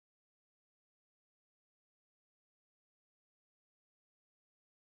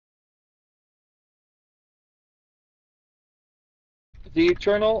the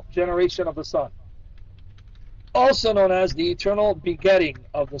eternal generation of the Son, also known as the eternal begetting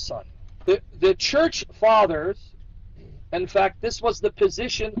of the Son. The church fathers, in fact, this was the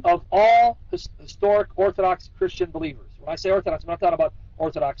position of all historic Orthodox Christian believers. When I say Orthodox, I'm not talking about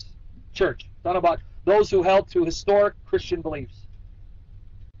Orthodox Church. I'm talking about those who held to historic Christian beliefs.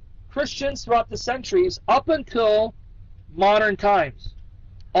 Christians throughout the centuries, up until modern times,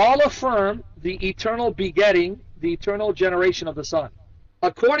 all affirm the eternal begetting, the eternal generation of the Son.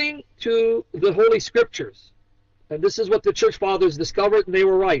 According to the Holy Scriptures, and this is what the Church Fathers discovered, and they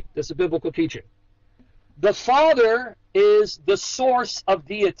were right. This is biblical teaching. The Father is the source of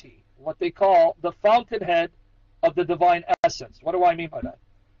deity, what they call the fountainhead of the divine essence. What do I mean by that?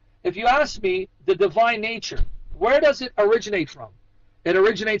 If you ask me, the divine nature, where does it originate from? It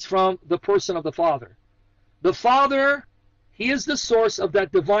originates from the person of the Father. The Father, He is the source of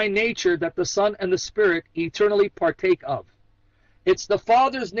that divine nature that the Son and the Spirit eternally partake of. It's the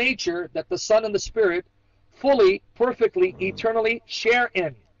Father's nature that the Son and the Spirit fully, perfectly, eternally share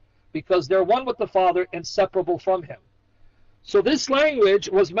in, because they're one with the Father, inseparable from Him. So this language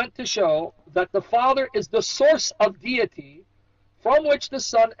was meant to show that the Father is the source of deity from which the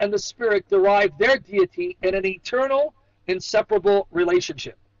Son and the Spirit derive their deity in an eternal, inseparable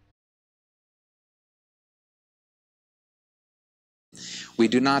relationship. We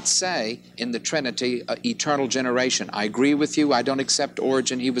do not say in the Trinity eternal generation. I agree with you. I don't accept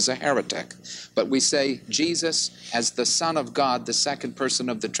Origen. He was a heretic. But we say Jesus as the Son of God, the second person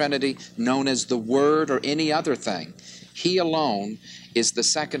of the Trinity, known as the Word or any other thing. He alone is the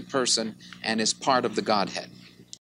second person and is part of the Godhead.